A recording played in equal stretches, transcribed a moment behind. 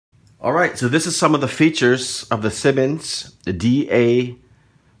All right, so this is some of the features of the Simmons, the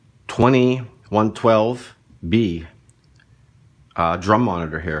DA2012B drum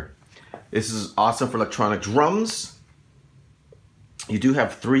monitor here. This is awesome for electronic drums. You do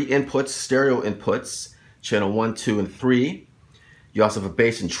have 3 inputs, stereo inputs, channel 1, 2, and 3. You also have a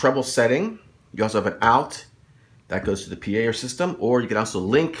bass and treble setting. You also have an out that goes to the PA system, or you can also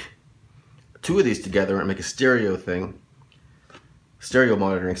link 2 of these together and make a stereo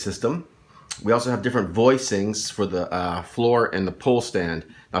monitoring system. We also have different voicings for the floor and the pull stand.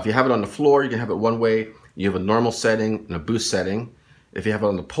 Now if you have it on the floor, you can have it one way. You have a normal setting and a boost setting. If you have it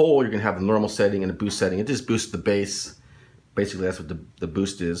on the pole, you're going to have the normal setting and a boost setting. It just boosts the bass. Basically that's what the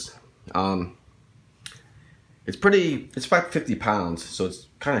boost is. It's about 50 pounds, so it's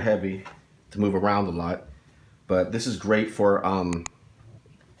kind of heavy to move around a lot. But this is great for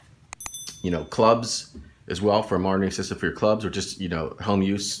you know, clubs as well, for a monitoring system for your clubs, or just, you know, home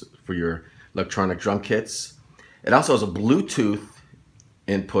use for your electronic drum kits. It also has a Bluetooth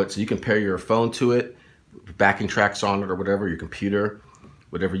input, so you can pair your phone to it, backing tracks on it, or whatever, your computer,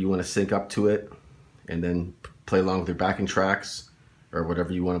 whatever you want to sync up to it, and then play along with your backing tracks, or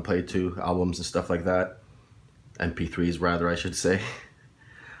whatever you want to play to, albums and stuff like that. MP3s rather, I should say.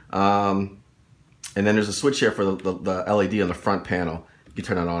 And then there's a switch here for the LED on the front panel. You can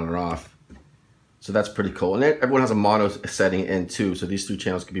turn it on or off. So that's pretty cool. And everyone has a mono setting in too, so these 2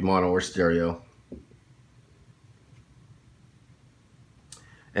 channels could be mono or stereo.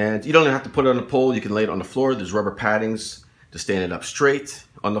 And you don't even have to put it on the pole, you can lay it on the floor. There's rubber paddings to stand it up straight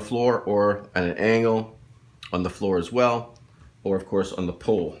on the floor, or at an angle on the floor as well, or of course on the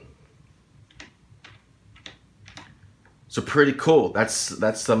pole. So pretty cool. That's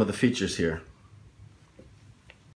some of the features here.